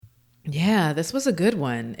Yeah, this was a good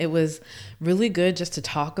one. It was really good just to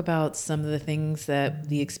talk about some of the things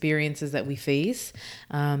the experiences that we face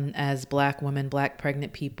as Black women, Black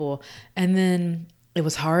pregnant people. And then it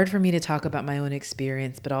was hard for me to talk about my own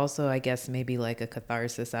experience, but also, I guess, maybe like a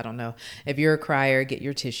catharsis. I don't know. If you're a crier, get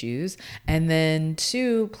your tissues. And then,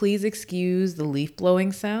 two, please excuse the leaf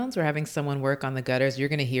blowing sounds. We're having someone work on the gutters. You're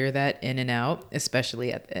going to hear that in and out,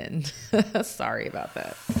 especially at the end. Sorry about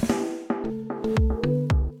that.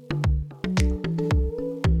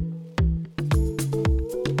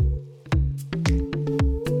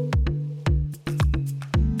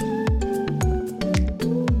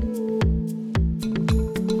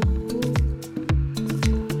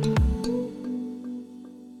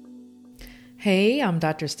 Hey, I'm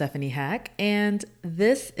Dr. Stephanie Hack, and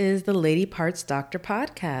this is the Lady Parts Doctor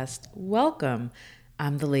podcast. Welcome.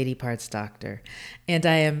 I'm the Lady Parts Doctor, and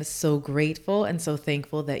I am so grateful and so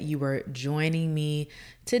thankful that you are joining me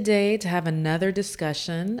today to have another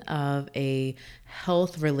discussion of a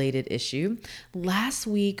health-related issue. Last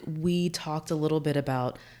week, we talked a little bit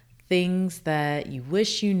about things that you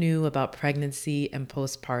wish you knew about pregnancy and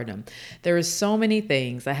postpartum. There are so many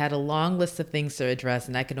things. I had a long list of things to address,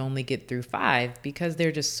 and I could only get through 5 because there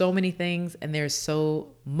are just so many things and there's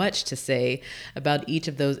so much to say about each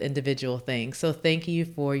of those individual things. So thank you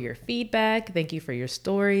for your feedback. Thank you for your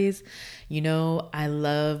stories. You know, I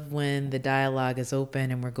love when the dialogue is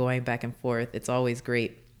open and we're going back and forth. It's always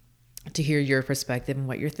great to hear your perspective and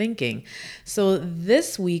what you're thinking. So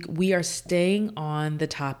this week we are staying on the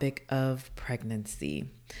topic of pregnancy.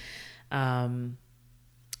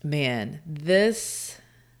 This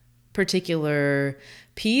particular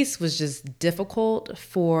piece was just difficult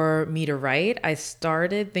for me to write. I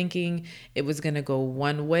started thinking it was going to go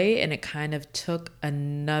one way and it kind of took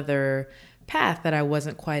another path that I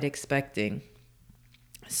wasn't quite expecting.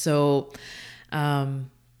 So,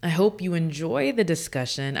 I hope you enjoy the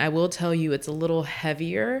discussion. I will tell you it's a little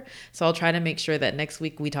heavier, so I'll try to make sure that next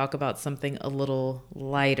week we talk about something a little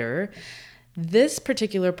lighter. This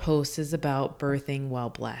particular post is about birthing while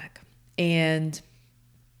Black. And,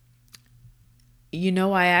 you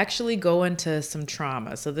know, I actually go into some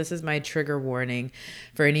trauma. So this is my trigger warning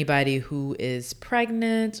for anybody who is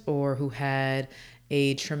pregnant or who had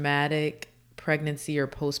a traumatic pregnancy or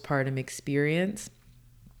postpartum experience.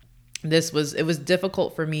 It was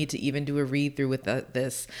difficult for me to even do a read through with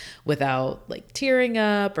this without like tearing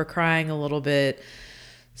up or crying a little bit.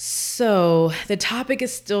 So the topic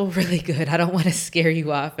is still really good. I don't want to scare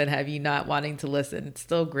you off and have you not wanting to listen. It's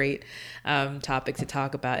still a great topic to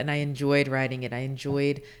talk about. And I enjoyed writing it. I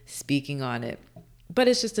enjoyed speaking on it, but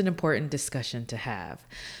it's just an important discussion to have.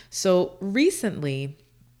 So recently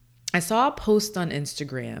I saw a post on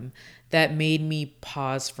Instagram that made me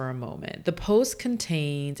pause for a moment. The post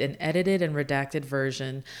contains an edited and redacted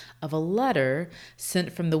version of a letter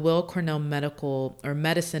sent from the Weill Cornell Medicine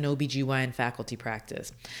OBGYN faculty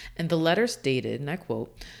practice. And the letter stated, and I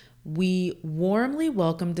quote, "We warmly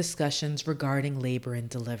welcome discussions regarding labor and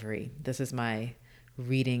delivery." This is my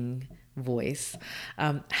reading voice.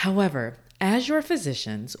 However, as your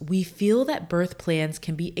physicians, we feel that birth plans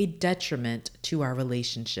can be a detriment to our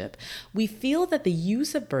relationship. We feel that the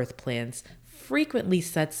use of birth plans frequently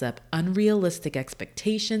sets up unrealistic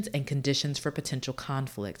expectations and conditions for potential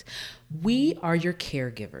conflict. We are your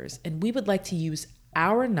caregivers, and we would like to use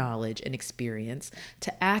our knowledge and experience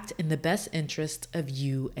to act in the best interest of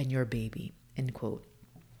you and your baby, end quote.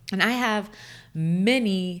 And I have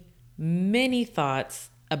many thoughts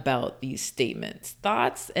about these statements,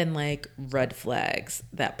 thoughts and like red flags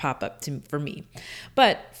that pop up for me.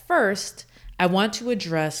 But first, I want to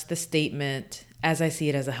address the statement as I see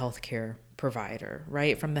it as a healthcare provider,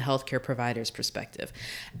 right? From the healthcare provider's perspective.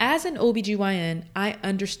 As an OBGYN, I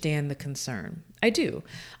understand the concern. I do.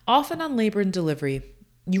 Often on labor and delivery,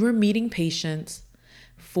 you are meeting patients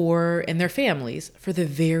and their families for the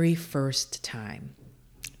very first time.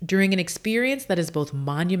 During an experience that is both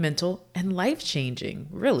monumental and life-changing,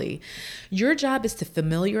 really. Your job is to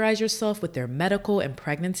familiarize yourself with their medical and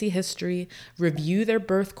pregnancy history, review their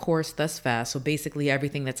birth course thus far, so basically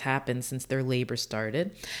everything that's happened since their labor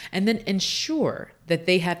started, and then ensure that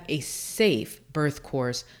they have a safe birth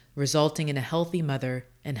course resulting in a healthy mother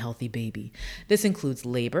and healthy baby. This includes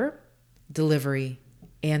labor, delivery,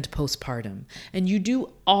 and postpartum. And you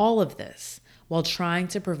do all of this while trying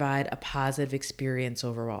to provide a positive experience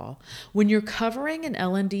overall. When you're covering an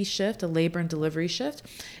L&D shift, a labor and delivery shift,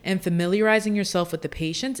 and familiarizing yourself with the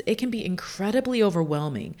patients, it can be incredibly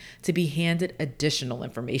overwhelming to be handed additional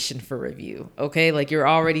information for review. Okay, like you're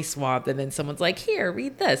already swamped, and then someone's like, here,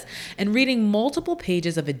 read this. And reading multiple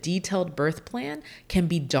pages of a detailed birth plan can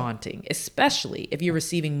be daunting, especially if you're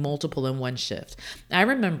receiving multiple in one shift. I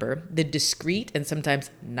remember the discreet and sometimes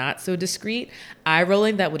not so discreet eye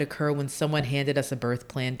rolling that would occur when someone handed us a birth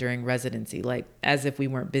plan during residency, like as if we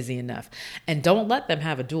weren't busy enough. And don't let them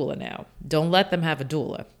have a doula now. Don't let them have a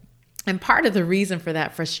doula. And part of the reason for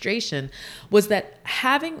that frustration was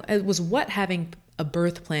having a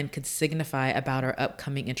birth plan could signify about our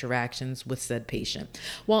upcoming interactions with said patient.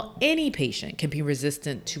 While any patient can be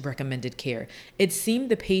resistant to recommended care, it seemed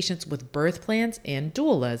the patients with birth plans and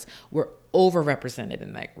doulas were overrepresented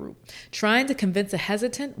in that group. Trying to convince a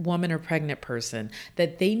hesitant woman or pregnant person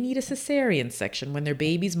that they need a cesarean section when their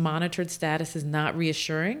baby's monitored status is not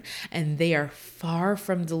reassuring and they are far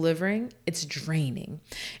from delivering, it's draining.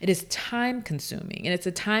 It is time consuming, and it's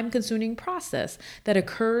a time consuming process that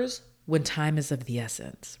occurs when time is of the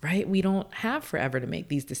essence, right? We don't have forever to make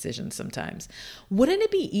these decisions sometimes. Wouldn't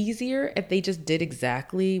it be easier if they just did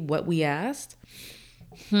exactly what we asked?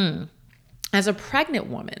 As a pregnant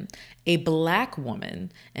woman, a Black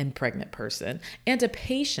woman and pregnant person, and a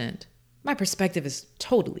patient, my perspective is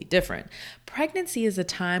totally different. Pregnancy is a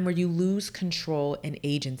time where you lose control and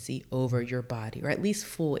agency over your body, or at least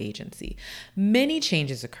full agency. Many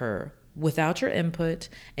changes occur without your input,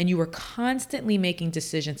 and you are constantly making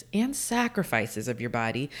decisions and sacrifices of your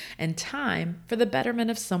body and time for the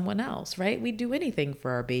betterment of someone else, right? We do anything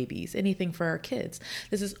for our babies, anything for our kids.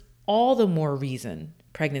 This is all the more reason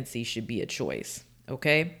pregnancy should be a choice,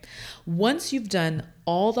 okay? Once you've done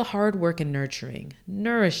all the hard work in nurturing,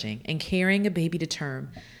 nourishing, and carrying a baby to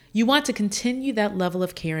term, you want to continue that level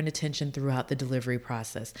of care and attention throughout the delivery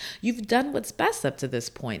process. You've done what's best up to this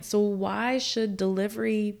point, so why should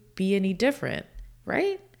delivery be any different,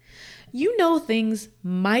 right? You know things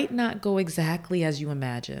might not go exactly as you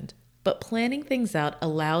imagined, but planning things out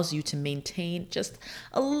allows you to maintain just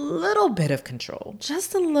a little bit of control,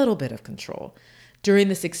 during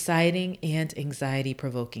this exciting and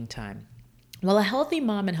anxiety-provoking time. While a healthy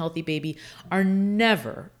mom and healthy baby are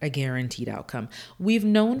never a guaranteed outcome, we've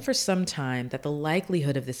known for some time that the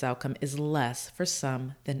likelihood of this outcome is less for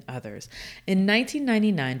some than others. In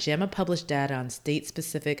 1999, JAMA published data on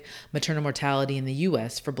state-specific maternal mortality in the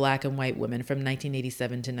U.S. for Black and white women from 1987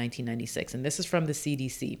 to 1996, and this is from the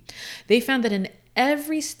CDC. They found that in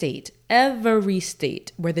every state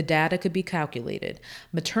where the data could be calculated,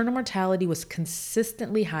 maternal mortality was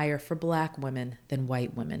consistently higher for Black women than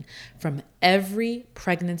white women from every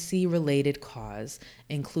pregnancy-related cause,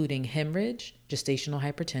 including hemorrhage, gestational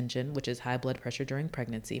hypertension, which is high blood pressure during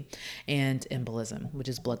pregnancy, and embolism, which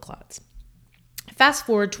is blood clots. Fast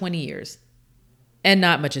forward 20 years. And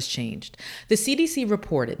not much has changed. The CDC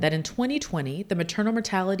reported that in 2020, the maternal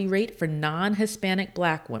mortality rate for non-Hispanic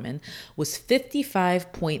Black women was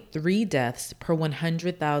 55.3 deaths per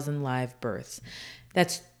 100,000 live births.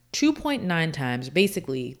 That's 2.9 times,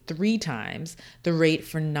 basically 3 times, the rate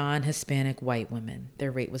for non-Hispanic white women.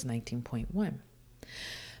 Their rate was 19.1.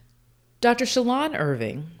 Dr. Shalon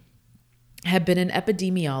Irving had been an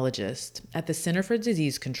epidemiologist at the Center for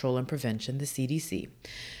Disease Control and Prevention, the CDC.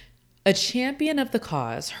 A champion of the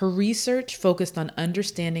cause, her research focused on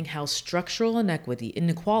understanding how structural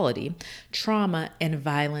inequality, trauma, and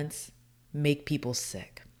violence make people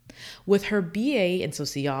sick. With her BA in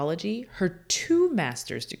sociology, her 2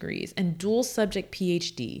 master's degrees, and dual subject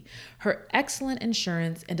PhD, her excellent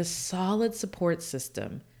insurance, and a solid support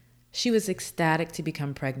system, she was ecstatic to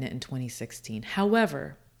become pregnant in 2016.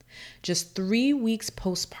 However, just 3 weeks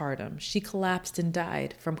postpartum, she collapsed and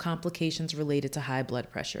died from complications related to high blood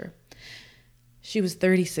pressure. She was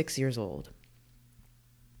 36 years old.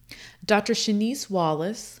 Dr. Shanice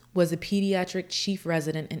Wallace was a pediatric chief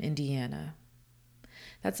resident in Indiana.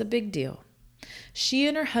 That's a big deal. She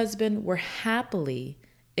and her husband were happily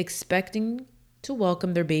expecting to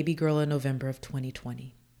welcome their baby girl in November of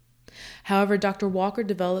 2020. However, Dr. Walker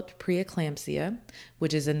developed preeclampsia,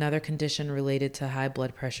 which is another condition related to high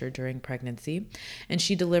blood pressure during pregnancy, and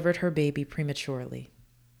she delivered her baby prematurely.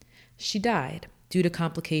 She died due to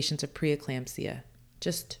complications of preeclampsia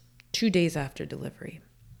just 2 days after delivery.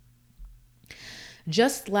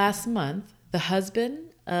 Just last month, the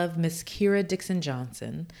husband of Miss Kira Dixon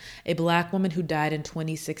Johnson, a Black woman who died in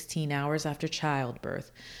 2016 hours after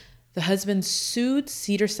childbirth, the husband sued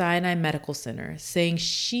Cedar-Sinai Medical Center, saying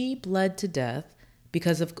she bled to death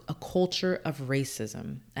because of a culture of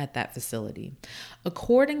racism at that facility.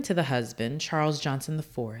 According to the husband, Charles Johnson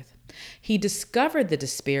IV, he discovered the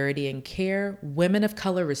disparity in care women of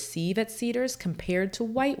color receive at Cedars compared to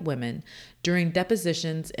white women during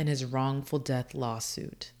depositions in his wrongful death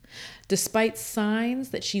lawsuit. Despite signs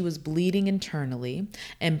that she was bleeding internally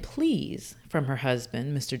and pleas from her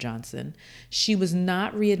husband, Mr. Johnson, she was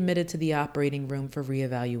not readmitted to the operating room for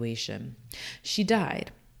reevaluation. She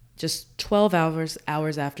died just 12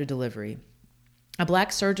 hours after delivery. A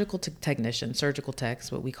Black surgical technician, surgical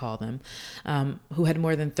techs, what we call them, who had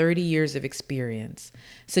more than 30 years of experience,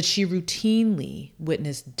 said she routinely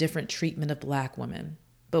witnessed different treatment of Black women,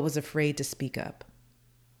 but was afraid to speak up.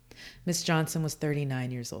 Miss Johnson was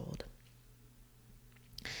 39 years old.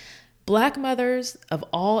 Black mothers of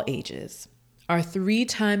all ages are 3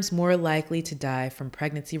 times more likely to die from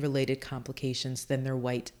pregnancy-related complications than their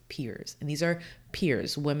white peers. And these are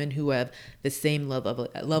peers, women who have the same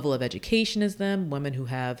level of education as them, women who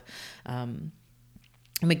have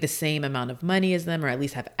make the same amount of money as them, or at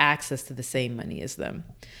least have access to the same money as them.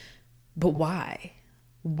 But why?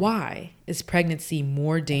 Why is pregnancy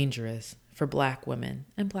more dangerous for Black women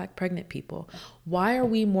and Black pregnant people? Why are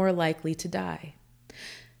we more likely to die?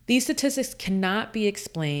 These statistics cannot be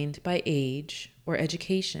explained by age or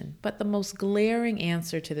education, but the most glaring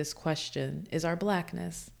answer to this question is our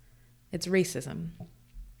Blackness. It's racism.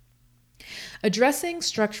 Addressing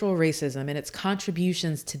structural racism and its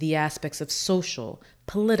contributions to the aspects of social,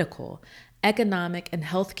 political, economic, and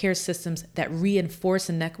healthcare systems that reinforce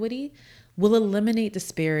inequity will eliminate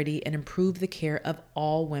disparity and improve the care of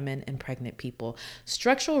all women and pregnant people.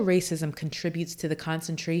 Structural racism contributes to the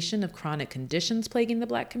concentration of chronic conditions plaguing the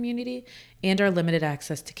Black community and our limited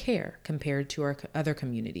access to care compared to our other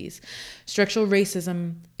communities. Structural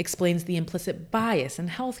racism explains the implicit bias in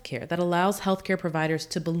healthcare that allows healthcare providers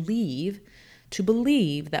to believe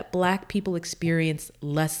that Black people experience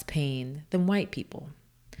less pain than white people.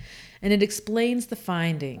 And it explains the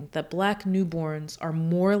finding that Black newborns are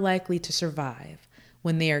more likely to survive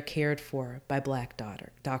when they are cared for by Black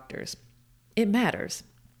doctors. It matters.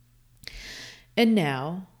 And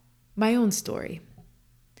now, my own story.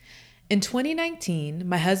 In 2019,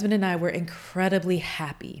 my husband and I were incredibly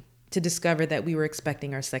happy to discover that we were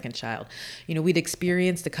expecting our second child. We'd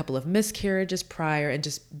experienced a couple of miscarriages prior, and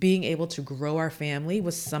just being able to grow our family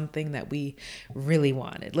was something that we really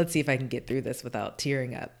wanted. Let's see if I can get through this without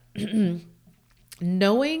tearing up.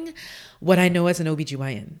 Knowing what I know as an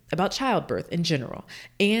OBGYN about childbirth in general,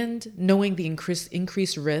 and knowing the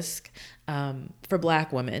increased risk for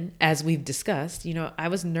Black women, as we've discussed, I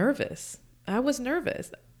was nervous.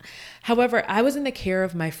 However, I was in the care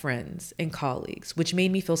of my friends and colleagues, which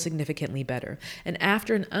made me feel significantly better. And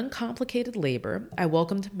after an uncomplicated labor, I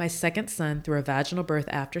welcomed my second son through a vaginal birth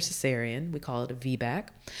after cesarean. We call it a VBAC.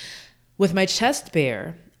 With my chest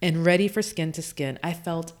bare and ready for skin to skin, I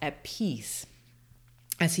felt at peace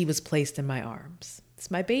as he was placed in my arms. It's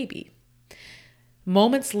my baby.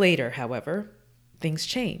 Moments later, however, things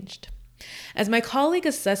changed. As my colleague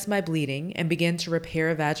assessed my bleeding and began to repair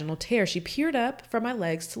a vaginal tear, she peered up from my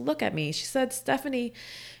legs to look at me. She said, "Stephanie,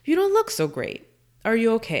 you don't look so great. Are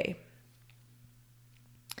you okay?"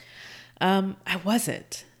 I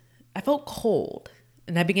wasn't. I felt cold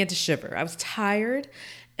and I began to shiver. I was tired,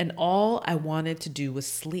 and all I wanted to do was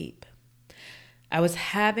sleep. I was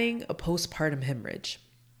having a postpartum hemorrhage.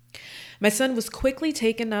 My son was quickly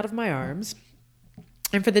taken out of my arms,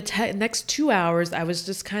 and for the next 2 hours, I was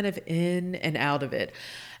just kind of in and out of it.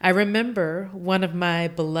 I remember one of my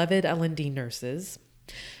beloved L&D nurses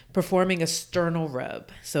performing a sternal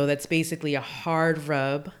rub. So that's basically a hard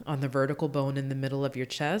rub on the vertical bone in the middle of your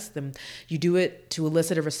chest. And you do it to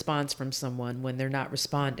elicit a response from someone when they're not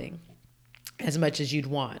responding as much as you'd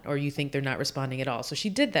want, or you think they're not responding at all. So she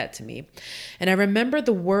did that to me. And I remember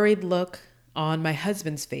the worried look on my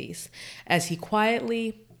husband's face as he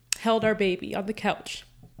quietly held our baby on the couch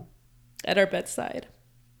at our bedside.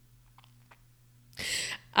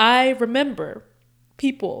 I remember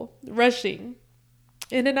people rushing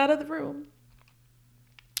in and out of the room.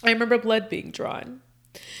 I remember blood being drawn.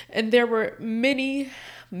 And there were many,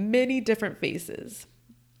 many different faces.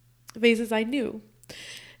 Faces I knew,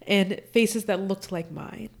 and faces that looked like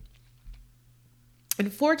mine.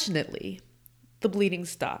 Unfortunately, the bleeding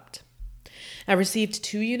stopped. I received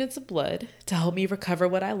 2 units of blood to help me recover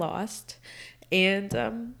what I lost. And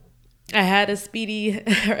I had a speedy,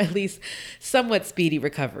 or at least somewhat speedy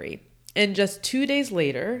recovery. And just 2 days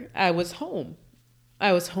later, I was home.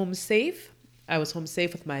 I was home safe. I was home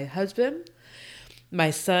safe with my husband, my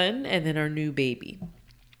son, and then our new baby.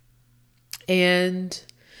 And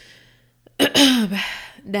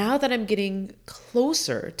now that I'm getting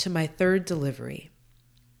closer to my third delivery,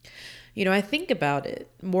 I think about it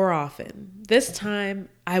more often. This time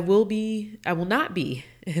I will not be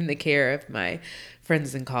in the care of my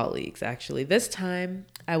friends and colleagues, actually. This time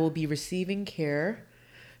I will be receiving care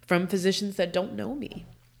from physicians that don't know me.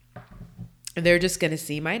 They're just going to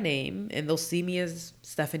see my name and they'll see me as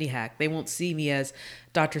Stephanie Hack. They won't see me as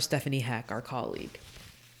Dr. Stephanie Hack, our colleague.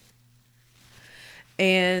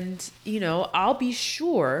 And, I'll be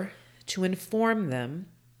sure to inform them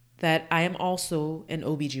that I am also an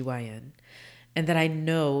OBGYN and that I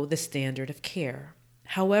know the standard of care.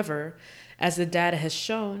 However, as the data has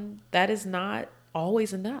shown, that is not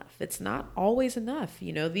always enough. It's not always enough.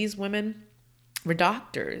 These women were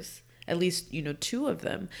doctors, at least, 2 of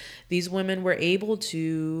them. These women were able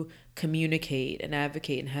to communicate and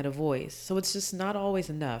advocate and had a voice. So it's just not always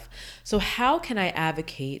enough. So how can I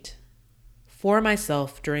advocate for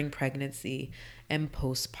myself during pregnancy and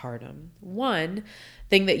postpartum? One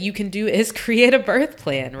thing that you can do is create a birth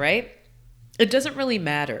plan, right? It doesn't really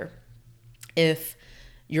matter if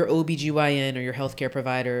your OBGYN or your healthcare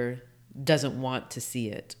provider doesn't want to see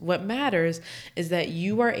it. What matters is that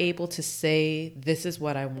you are able to say, this is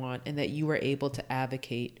what I want, and that you are able to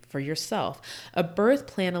advocate for yourself. A birth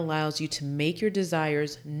plan allows you to make your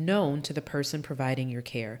desires known to the person providing your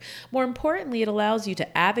care. More importantly, it allows you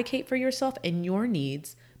to advocate for yourself and your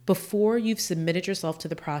needs before you've submitted yourself to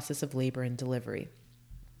the process of labor and delivery.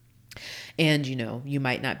 And, you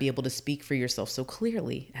might not be able to speak for yourself so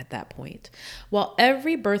clearly at that point. While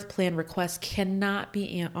every birth plan request cannot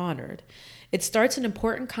be honored, it starts an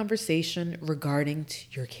important conversation regarding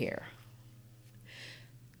your care.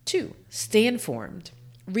 2, stay informed.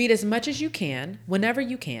 Read as much as you can, whenever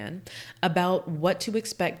you can, about what to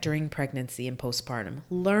expect during pregnancy and postpartum.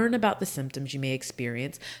 Learn about the symptoms you may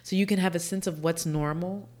experience so you can have a sense of what's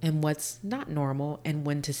normal and what's not normal and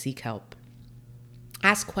when to seek help.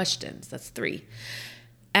 Ask questions. That's 3.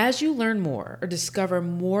 As you learn more or discover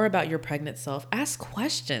more about your pregnant self, ask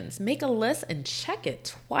questions, make a list and check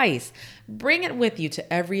it twice. Bring it with you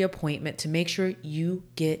to every appointment to make sure you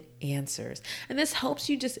get answers. And this helps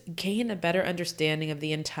you just gain a better understanding of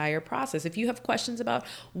the entire process. If you have questions about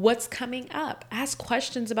what's coming up, ask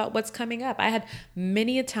questions about what's coming up. I had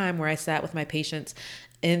many a time where I sat with my patients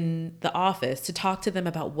in the office to talk to them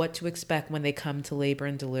about what to expect when they come to labor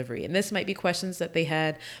and delivery. And this might be questions that they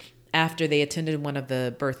had after they attended one of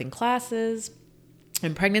the birthing classes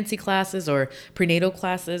and pregnancy classes or prenatal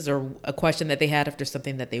classes, or a question that they had after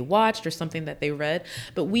something that they watched or something that they read.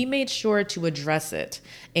 But we made sure to address it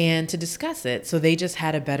and to discuss it so they just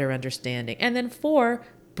had a better understanding. And then 4,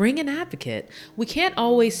 bring an advocate. We can't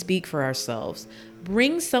always speak for ourselves.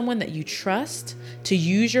 Bring someone that you trust to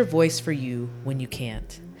use your voice for you when you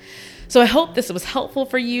can't. So I hope this was helpful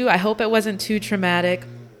for you. I hope it wasn't too traumatic.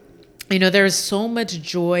 There is so much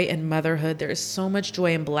joy in motherhood. There is so much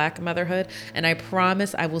joy in Black motherhood. And I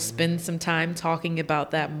promise I will spend some time talking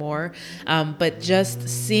about that more. But just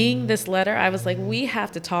seeing this letter, I was like, we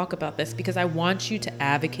have to talk about this because I want you to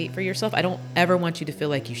advocate for yourself. I don't ever want you to feel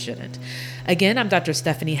like you shouldn't. Again, I'm Dr.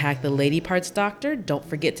 Stephanie Hack, the Lady Parts Doctor. Don't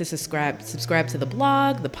forget to subscribe to the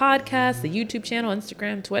blog, the podcast, the YouTube channel,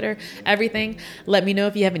 Instagram, Twitter, everything. Let me know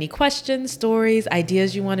if you have any questions, stories,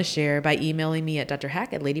 ideas you want to share by emailing me at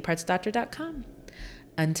drhack@ladypartsdoctor.com.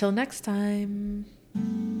 Until next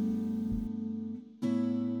time.